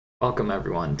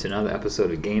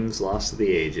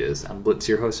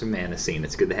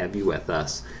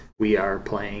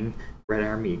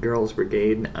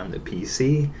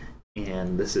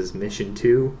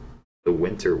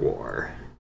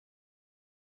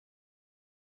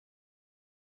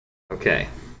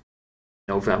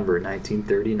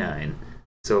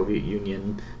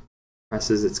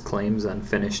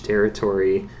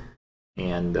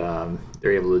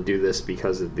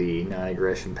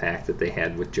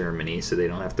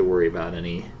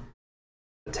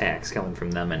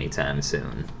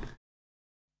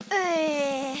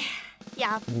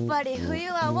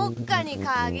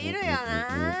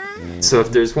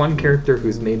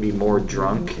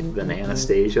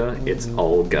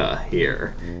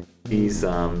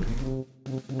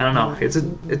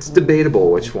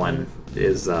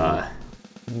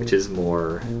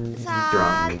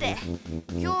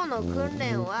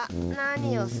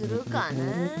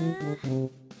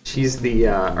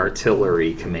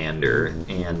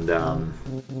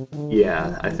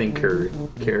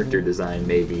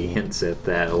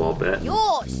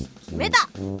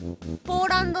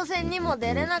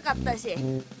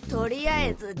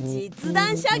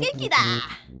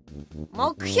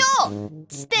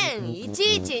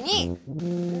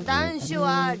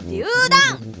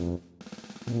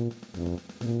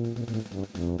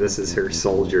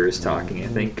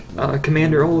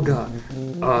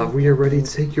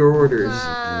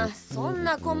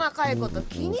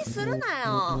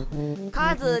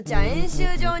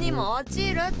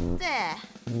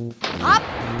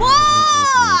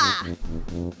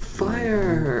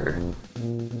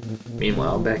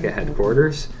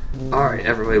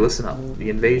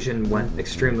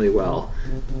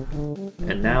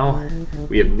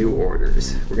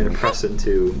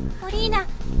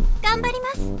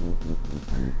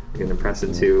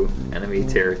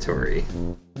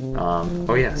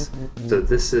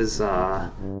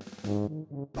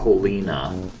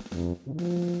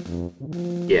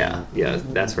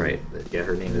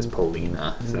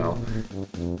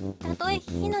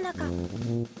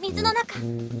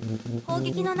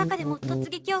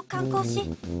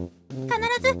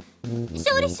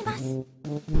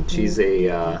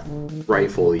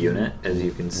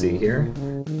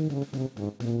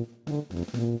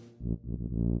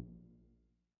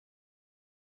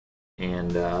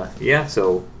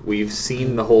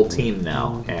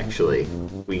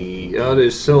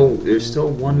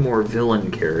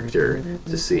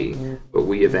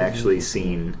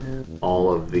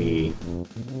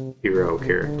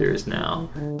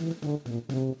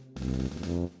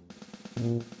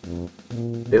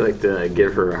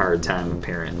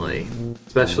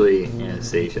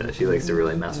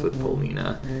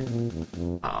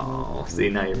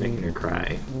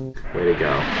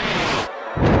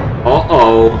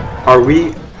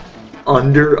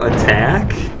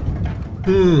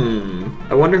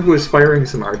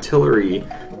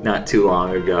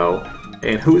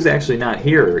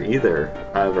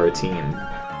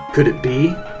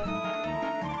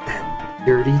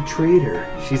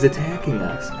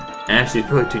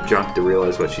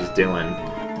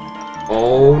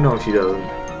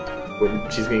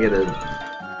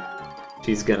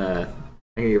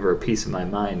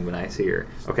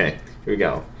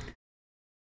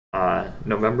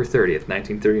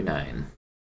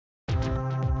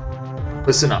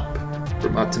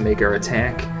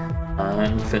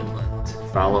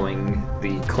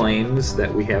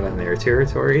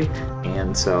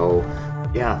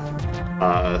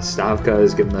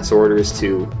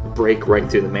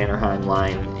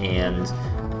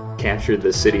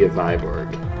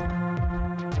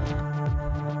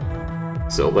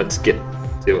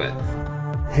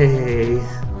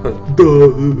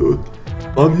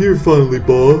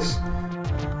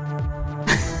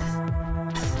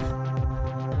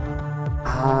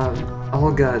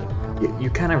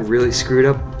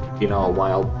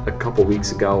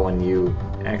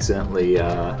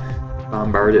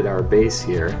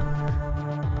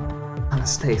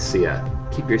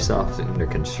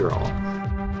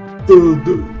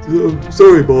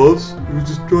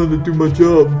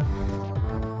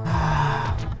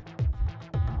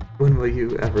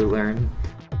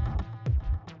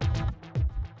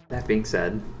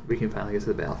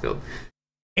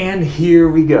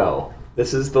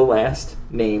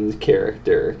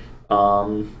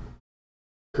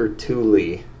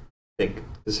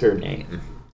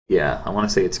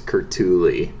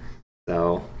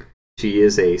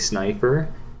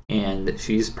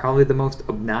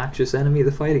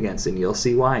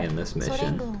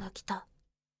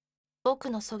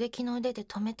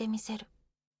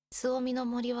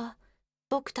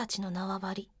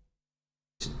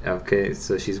Okay,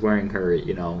 so she's wearing her,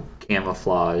 you know,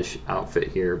 camouflage outfit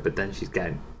here, but then she's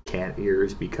got cat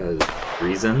ears because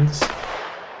reasons.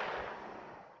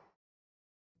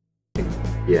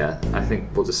 Yeah, I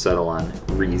think we'll just settle on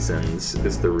reasons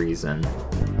is the reason.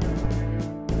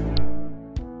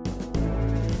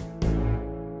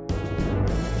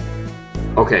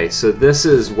 Okay, so this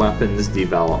is weapons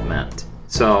development.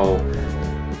 So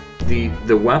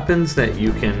the weapons that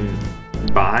you can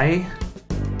buy,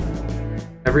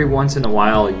 every once in a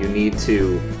while you need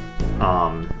to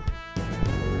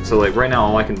so like right now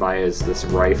all I can buy is this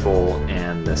rifle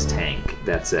and this tank.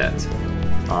 That's it.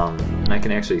 And I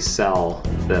can actually sell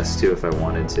this too if I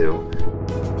wanted to.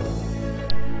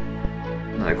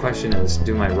 Now the question is,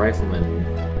 do my riflemen...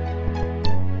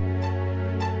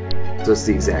 So it's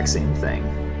the exact same thing.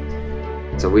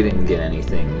 So we didn't get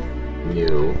anything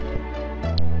new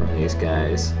from these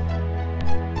guys.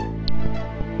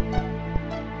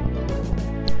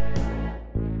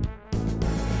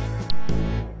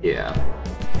 Yeah,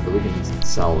 so we can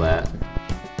sell that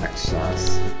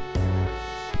excess.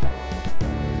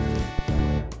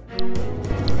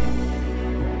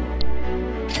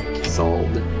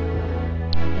 Sold.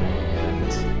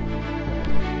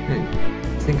 And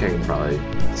I think I can probably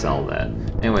sell that.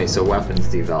 Anyway, so weapons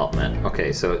development.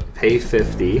 Okay, so pay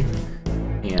 50,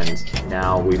 and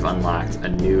now we've unlocked a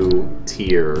new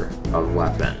tier of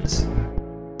weapons.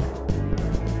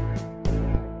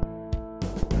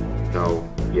 So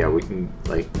yeah, we can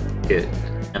like get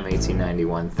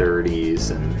M1891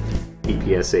 30s and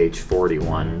PPSH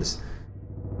 41s.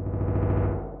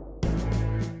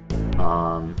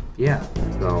 Yeah,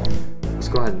 so let's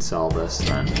go ahead and sell this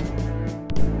then.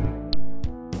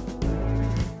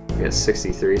 We got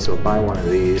 63, so we'll buy one of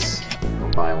these. We'll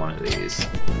buy one of these.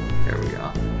 There we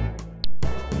go.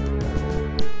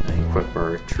 And equip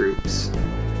our troops.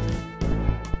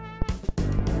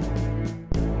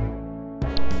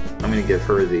 I'm gonna give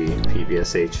her the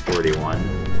PPSH 41.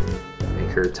 Make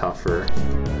her tougher.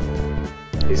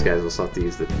 These guys will still have to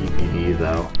use the PPD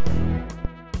though.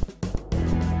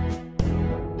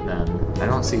 Then I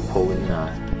don't see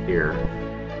Polina here,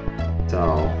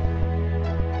 so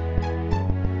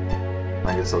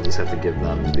I guess I'll just have to give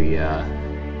them the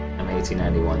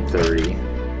M1891 30.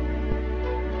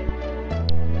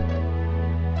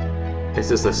 It's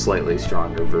just a slightly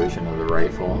stronger version of the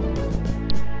rifle.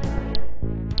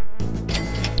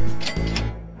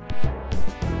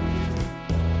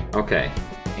 Okay,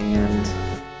 and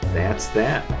that's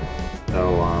that.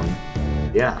 So,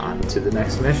 yeah, on to the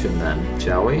next mission then,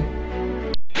 shall we?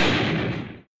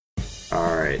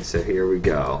 Alright, so here we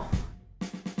go.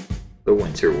 The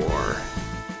Winter War.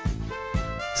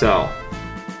 So,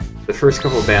 the first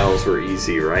couple battles were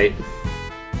easy, right?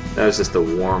 That was just to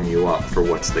warm you up for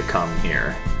what's to come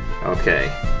here.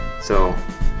 Okay, so,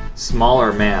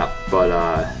 smaller map, but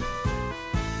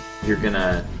you're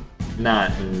gonna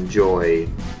not enjoy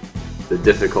the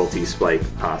difficulty spike,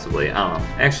 possibly. I don't know.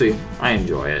 Actually, I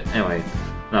enjoy it. Anyway,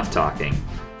 enough talking.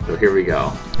 So here we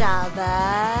go.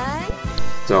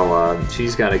 So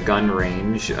she's got a gun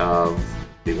range of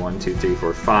the 1, 2, 3,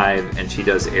 4, 5, and she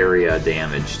does area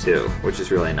damage too, which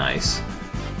is really nice.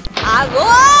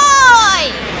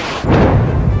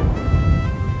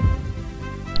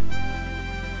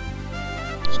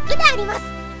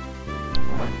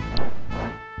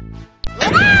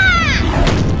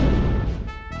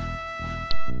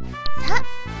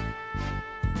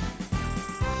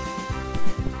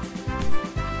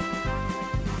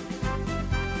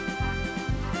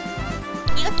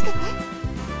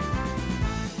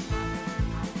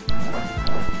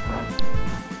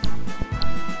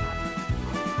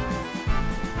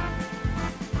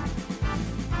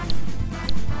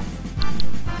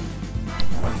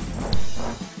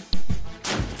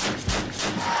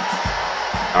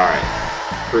 Alright,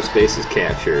 first base is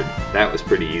captured. That was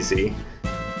pretty easy.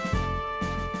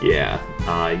 Yeah,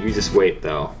 you just wait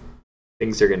though.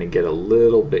 Things are gonna get a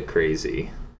little bit crazy.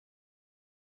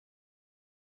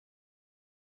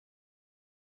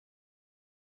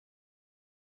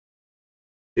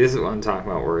 This is what I'm talking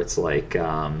about, where it's like,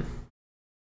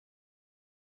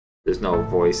 there's no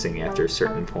voicing after a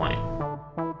certain point.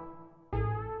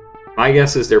 My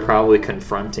guess is they're probably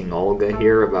confronting Olga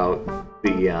here about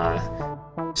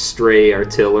the stray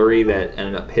artillery that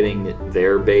ended up hitting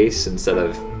their base instead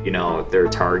of, you know, their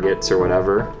targets or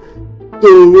whatever.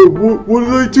 What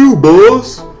did I do,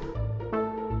 boss?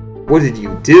 What did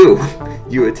you do?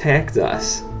 You attacked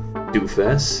us,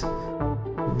 doofus.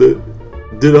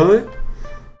 Did I?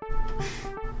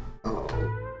 Oh.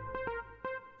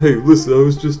 Hey, listen, I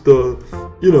was just, you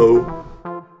know,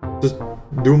 just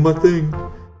doing my thing.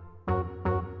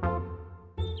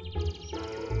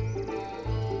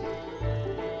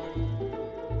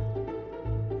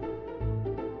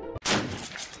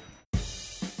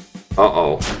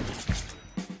 Uh-oh.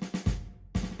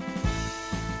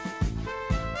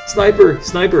 Sniper!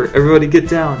 Sniper! Everybody get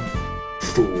down!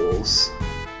 Fools.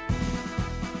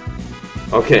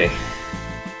 Okay.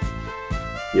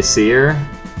 You see her?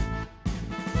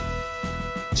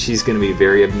 She's going to be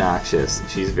very obnoxious.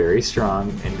 She's very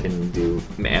strong and can do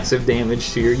massive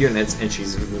damage to your units, and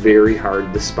she's very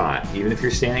hard to spot. Even if you're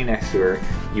standing next to her,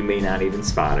 you may not even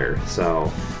spot her.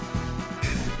 So,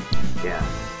 yeah.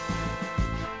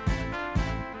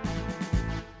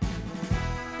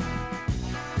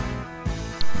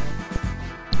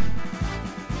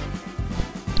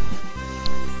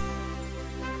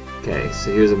 Okay,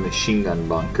 so here's a machine gun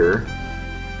bunker.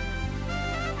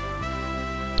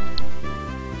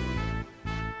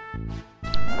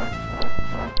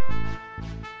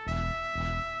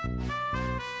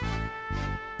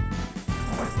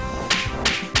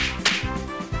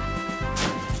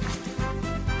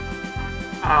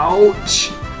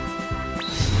 Ouch!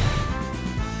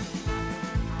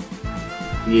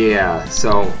 Yeah,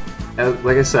 so,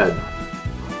 like I said,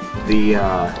 the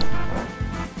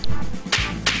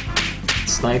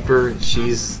sniper,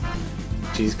 she's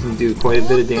can do quite a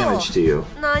bit of damage to you.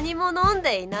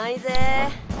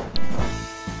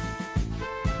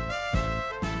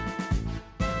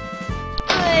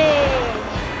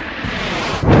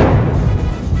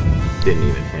 Didn't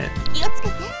even hit.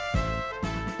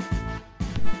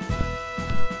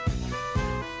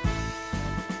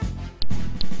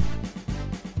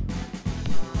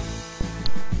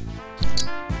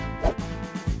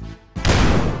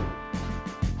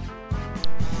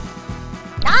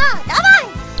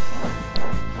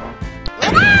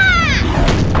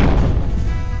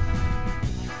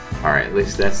 Alright, at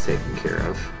least that's taken care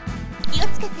of.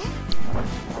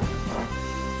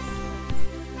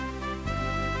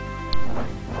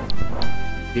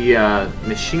 The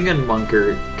machine gun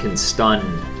bunker can stun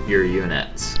your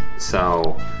units,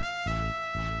 so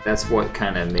that's what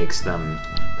kind of makes them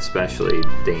especially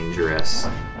dangerous.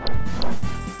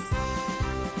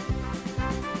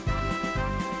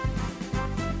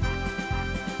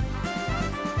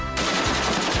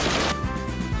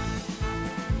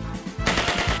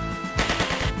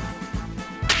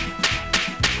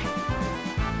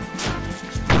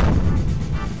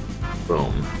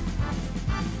 Boom.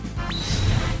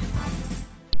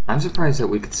 I'm surprised that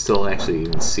we could still actually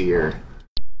even see her.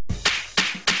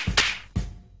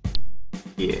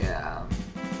 Yeah.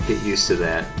 Get used to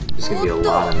that. There's gonna be a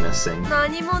lot of missing.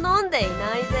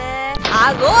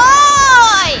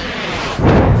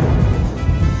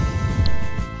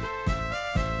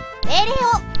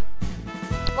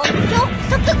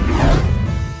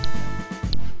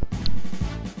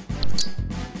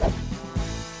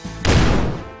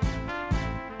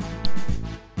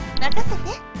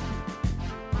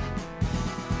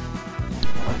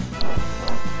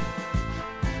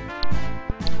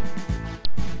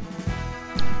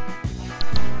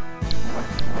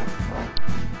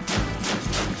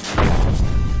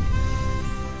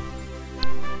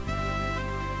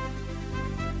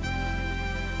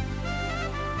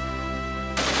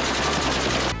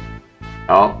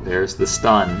 Oh, there's the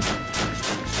stun.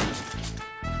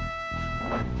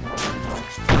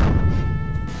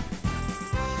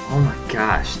 Oh my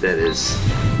gosh, that is...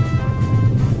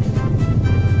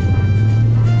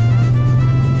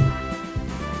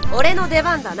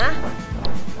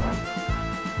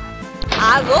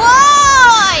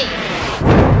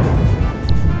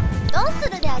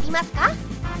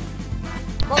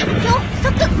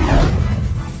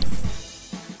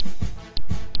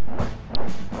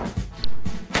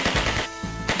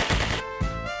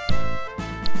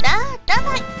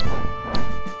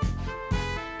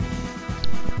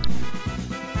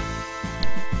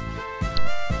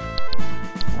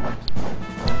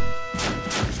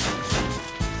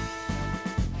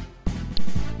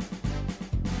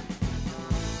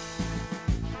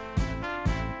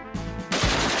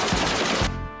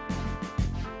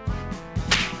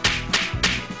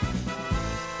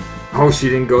 Oh, she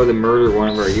didn't go to murder one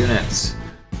of our units.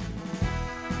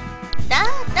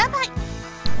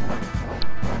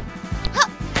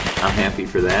 I'm happy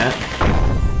for that.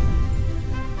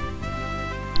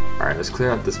 Alright, let's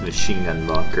clear out this machine gun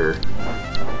bunker.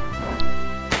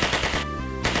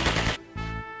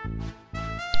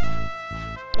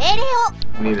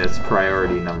 I mean, that's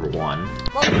priority number one.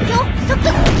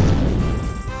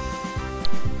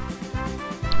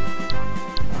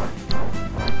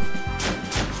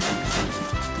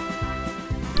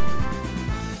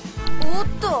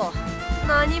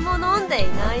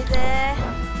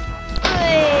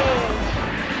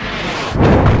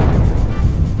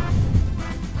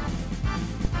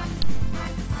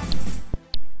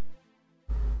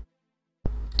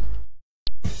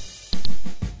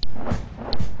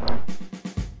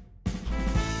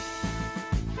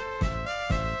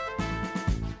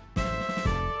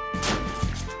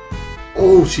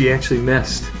 Oh, she actually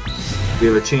missed. We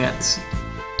have a chance.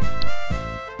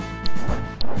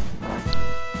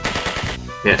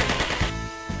 Hit.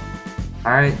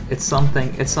 Alright, it's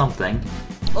something. It's something.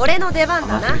 I'm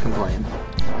not gonna complain.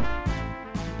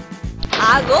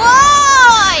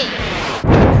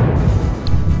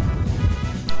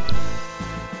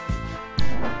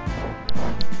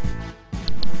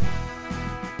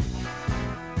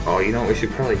 Oh, you know, we should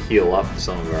probably heal up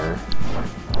some of our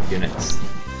units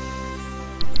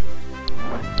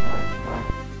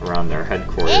around their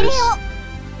headquarters.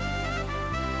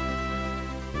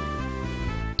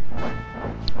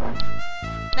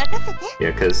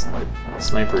 Yeah, because the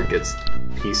sniper gets a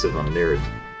piece of them, they're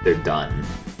done.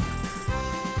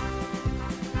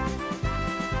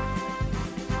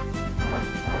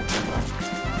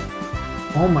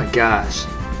 Oh my gosh,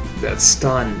 that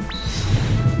stun.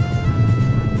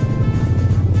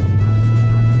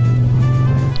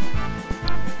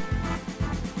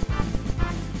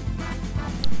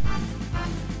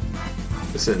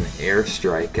 It's an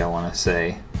airstrike, I want to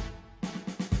say.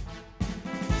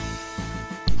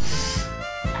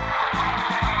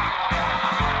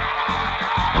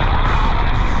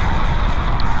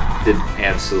 Did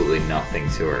absolutely nothing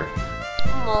to her.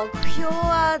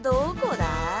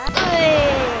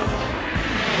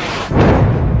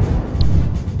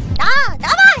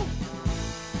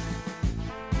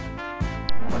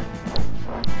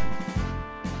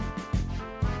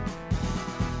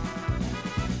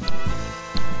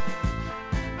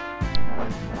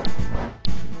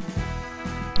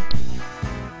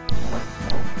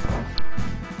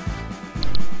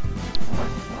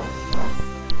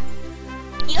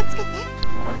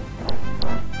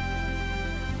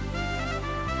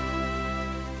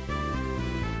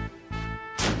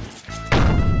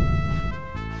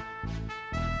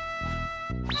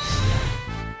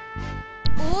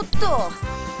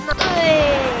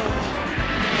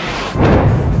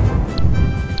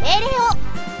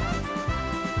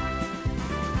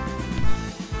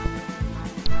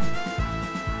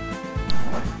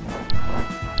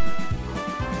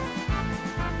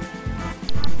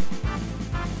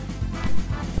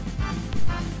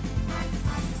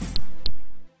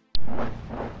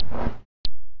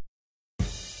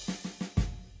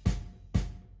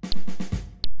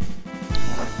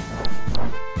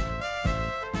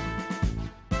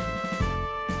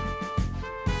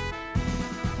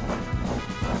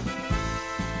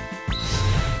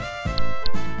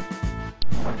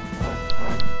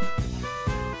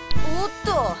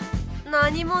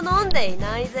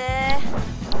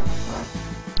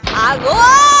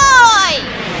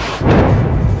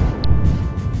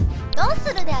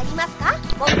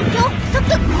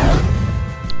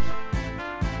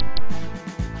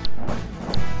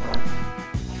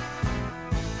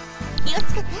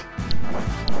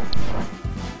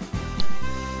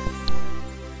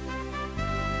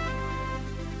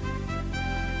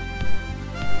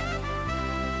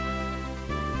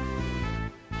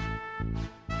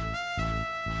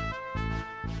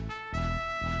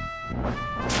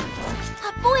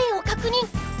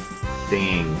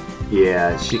 Dang.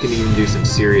 Yeah, she can even do some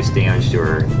serious damage to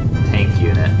her tank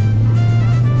unit.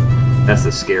 That's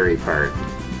the scary part.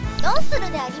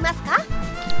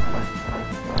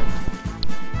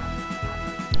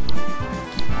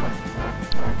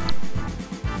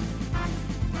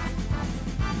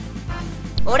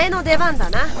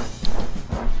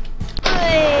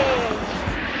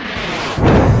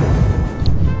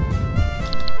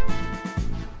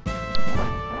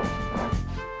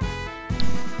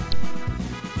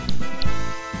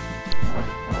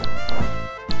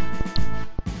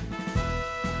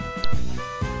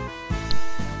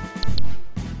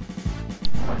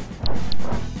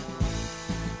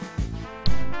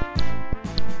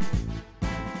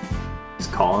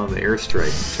 Call in the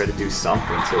airstrike, try to do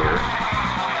something to her.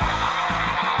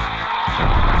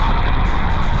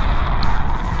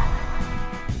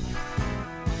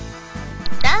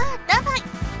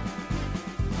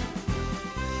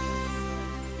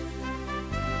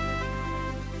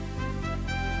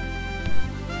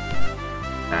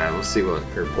 We'll see what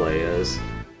her play is.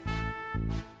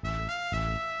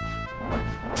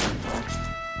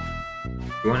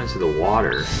 She went into the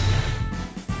water.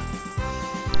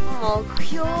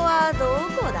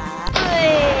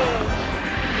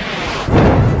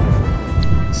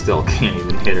 Still can't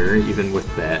even hit her, even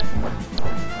with that.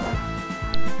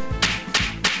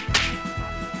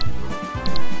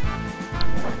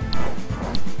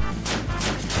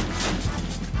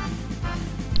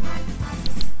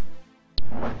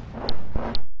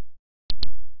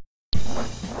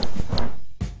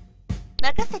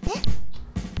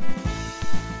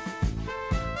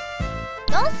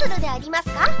 するであります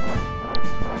か？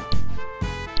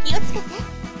気をつけて。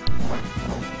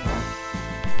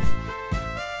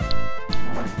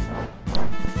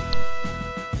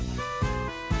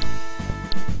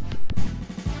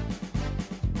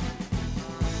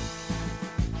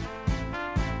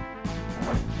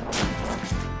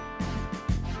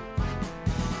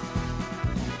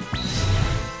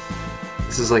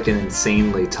This is like an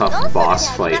insanely tough boss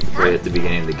fight right at the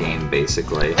beginning of the game,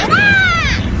 basically.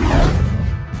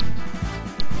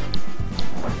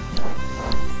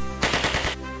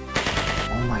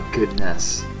 Oh my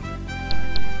goodness.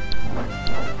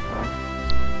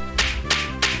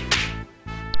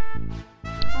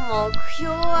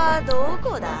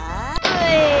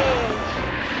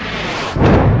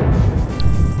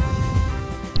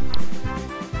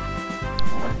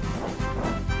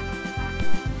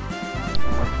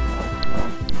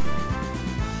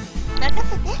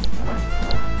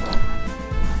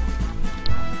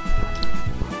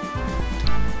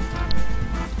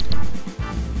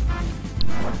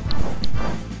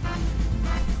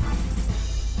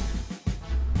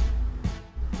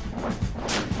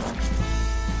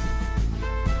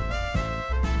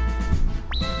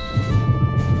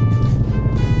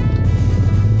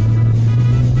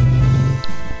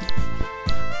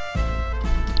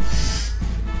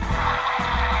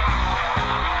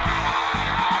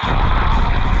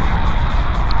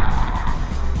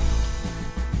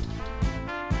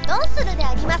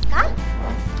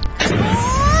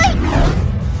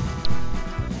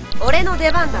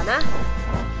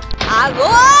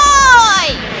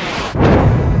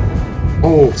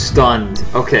 Oh, stunned.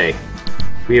 Okay.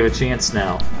 We have a chance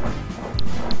now.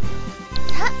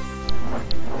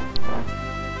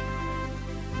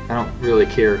 I don't really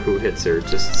care who hits her,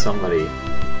 just somebody.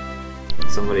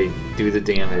 Somebody do the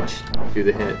damage. Do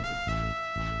the hit.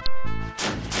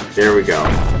 There we go.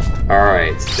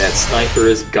 Alright, that sniper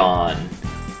is gone.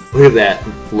 Look at that.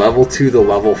 Level 2 to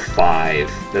level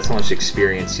 5. That's how much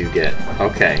experience you get.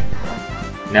 Okay.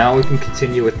 Now we can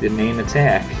continue with the main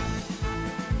attack.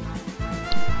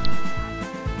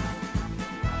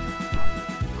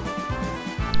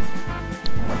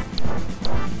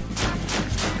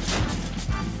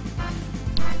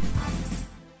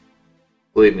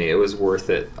 Believe me, it was worth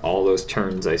it. All those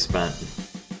turns I spent.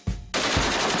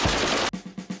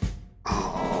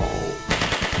 Oh.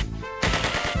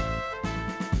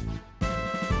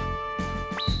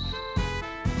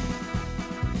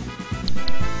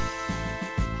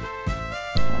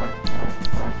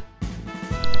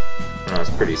 I know it's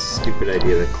a pretty stupid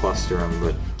idea to cluster them,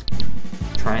 but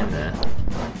I'm trying to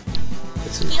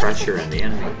put some pressure on the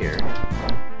enemy here.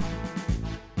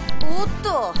 おっ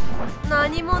と、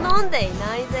何も飲んでい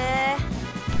ないぜ。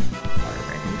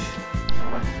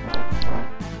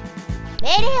命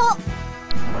令を。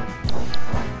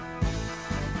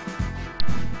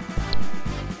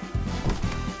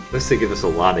At least they give us a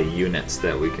lot of units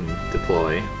that we can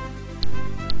deploy.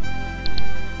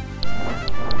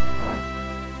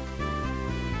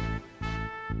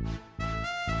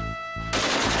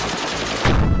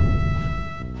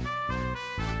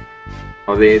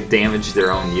 Oh, they damaged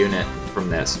their own unit from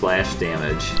that splash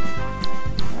damage.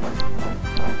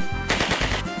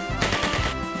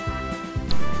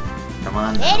 Come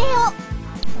on now.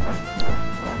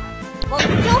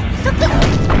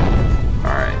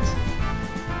 Alright.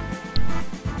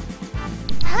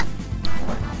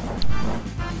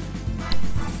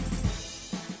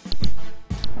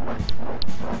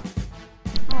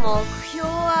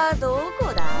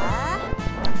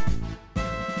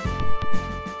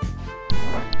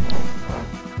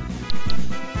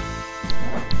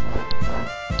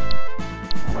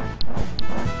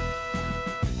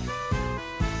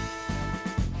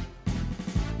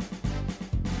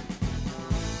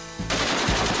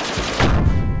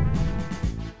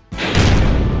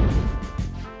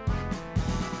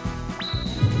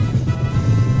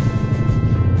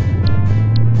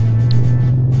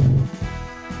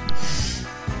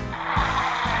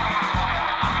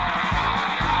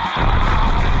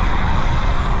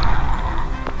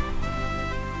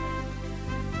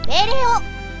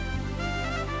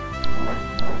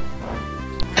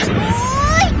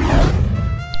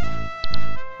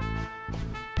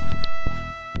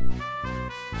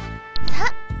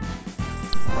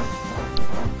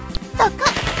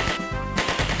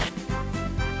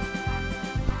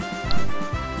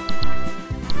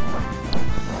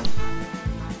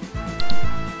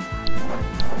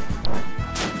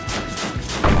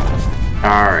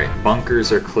 Alright,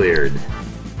 bunkers are cleared.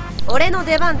 俺の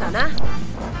出番だな。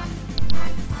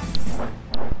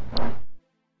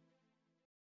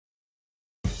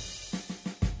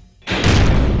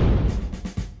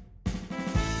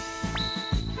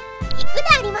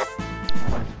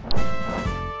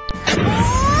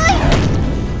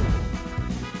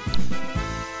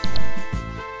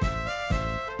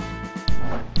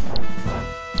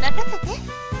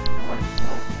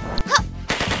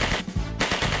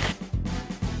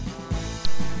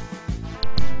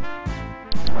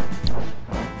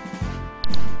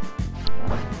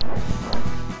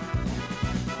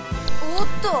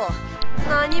と、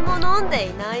何も飲んで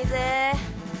いないぜ。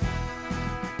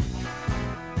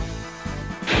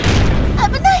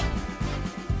危ない。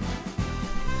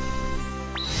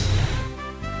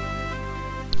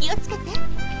気をつけて。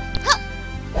は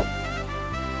っ。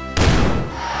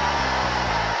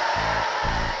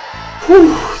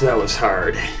Whew, that was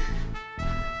hard.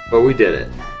 But we did it.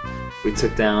 We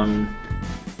took down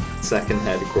second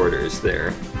headquarters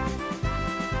there.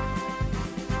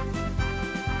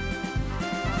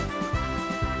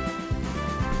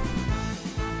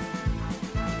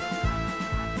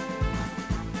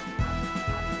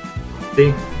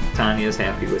 See, Tanya's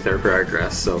happy with our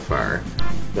progress so far,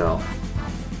 so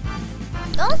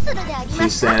if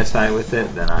she's satisfied with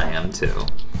it, then I am too.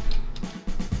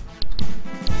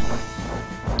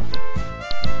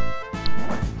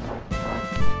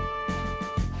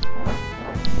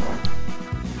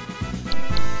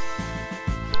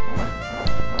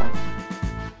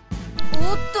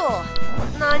 Oh,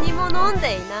 何も飲ん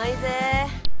でいないぜ。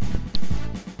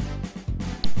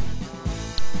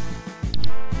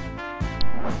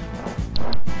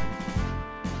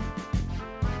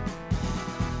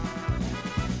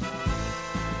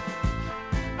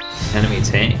Enemy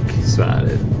tank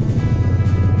spotted.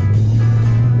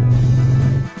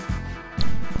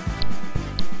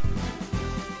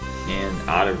 And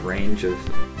out of range of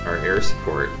our air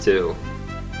support too.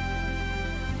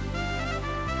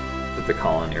 Put the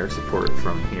call in air support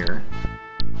from here.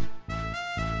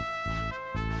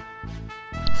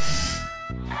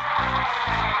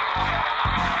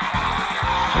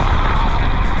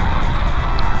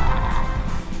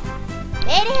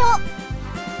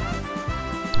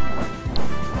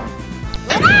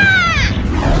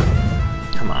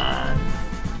 Come on.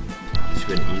 It's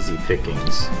been easy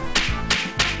pickings.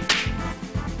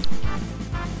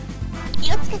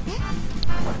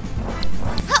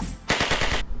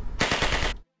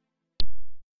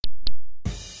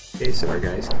 Okay, so our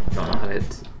guys don't know how to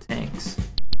hit tanks.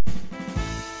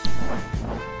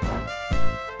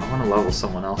 I want to level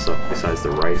someone else up besides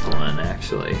the rifleman,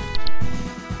 actually.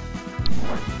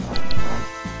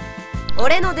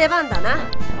 俺の出番だな。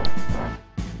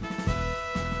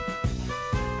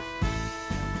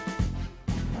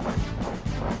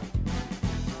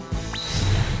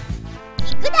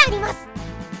行くであります。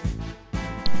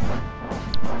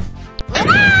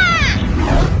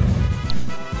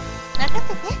任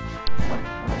せて。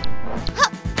はっ。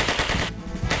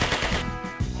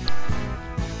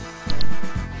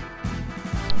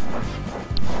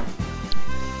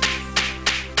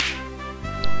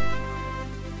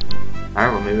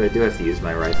Alright, well maybe I do have to use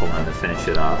my rifleman to finish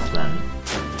it off then.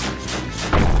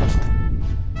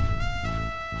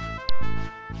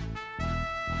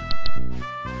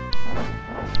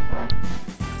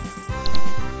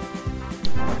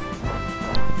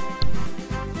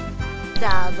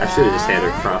 I should have just had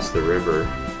her cross the river.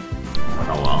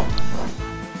 Oh well.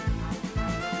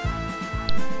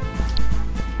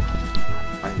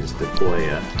 I can just deploy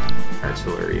a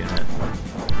artillery unit.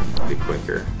 It'll be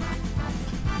quicker.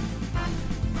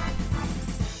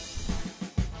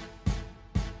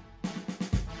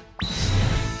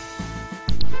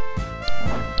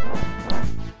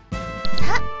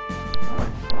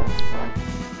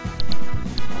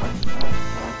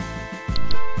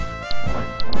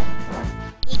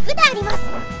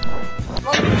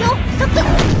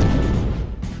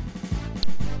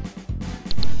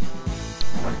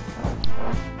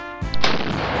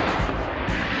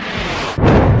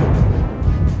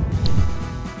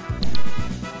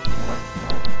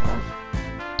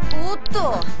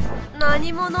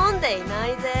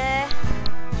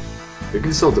 We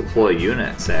can still deploy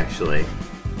units, actually.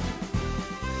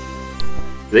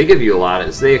 They give you a lot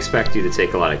of... They expect you to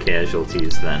take a lot of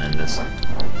casualties then in this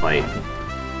fight.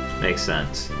 Makes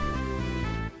sense.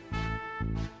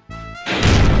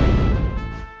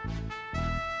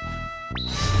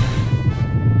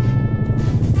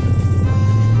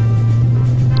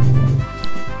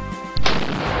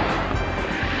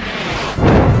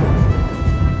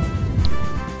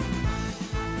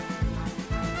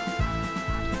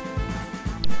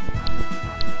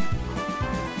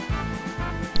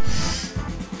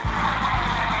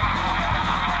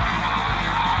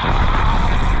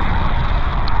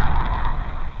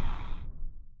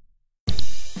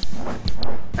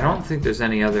 I don't think there's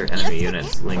any other enemy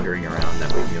units lingering around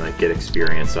that we can like get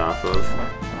experience off of.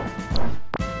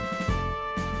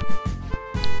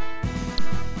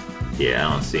 Yeah,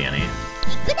 I don't see any.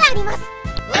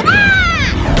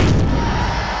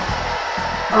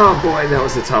 Oh boy, that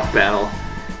was a tough battle.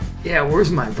 Yeah, where's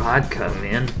my vodka,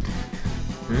 man?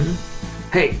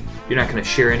 Hey, you're not gonna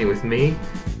share any with me?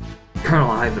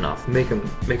 Colonel Ivanov, make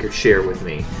her share with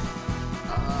me.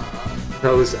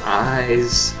 Those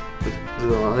eyes,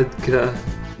 Olga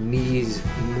needs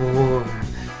more.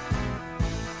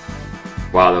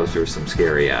 Wow, those were some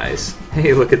scary eyes.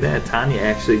 Hey, look at that. Tanya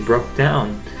actually broke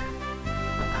down.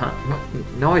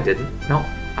 No, I didn't. No,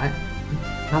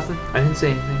 nothing. I didn't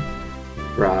say anything.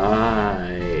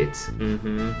 Right.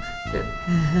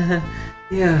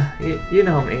 Yeah, you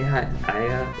know me.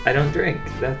 I don't drink.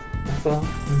 That's all.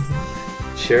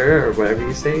 Sure, whatever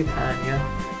you say, Tanya.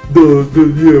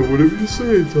 Yeah, whatever you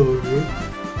say, Tanya.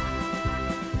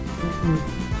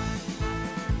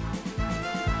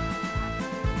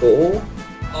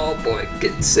 Oh boy,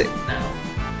 getting sick now.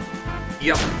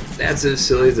 Yup, that's as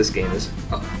silly as this game is.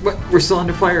 Oh, what? We're still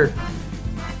under fire.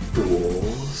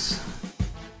 Fools.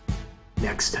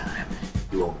 Next time,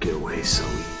 you won't get away so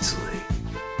easily.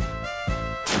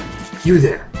 You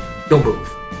there! Don't move.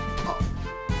 Oh.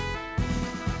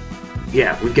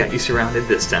 Yeah, we got you surrounded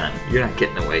this time. You're not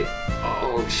getting away.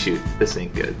 Oh shoot, this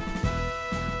ain't good.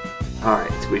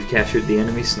 Alright, we've captured the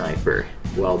enemy sniper.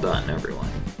 Well done, everyone.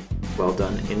 Well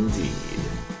done indeed.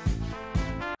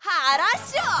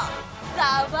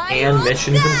 And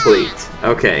mission complete.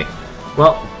 Okay,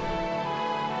 well,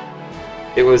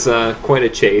 it was quite a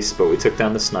chase, but we took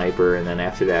down the sniper, and then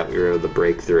after that we were able to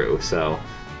break through, so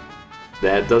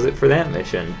that does it for that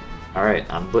mission. Alright,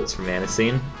 I'm Blitz from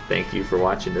MaddnessScene. Thank you for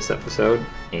watching this episode,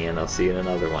 and I'll see you in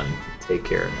another one. Take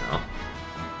care now.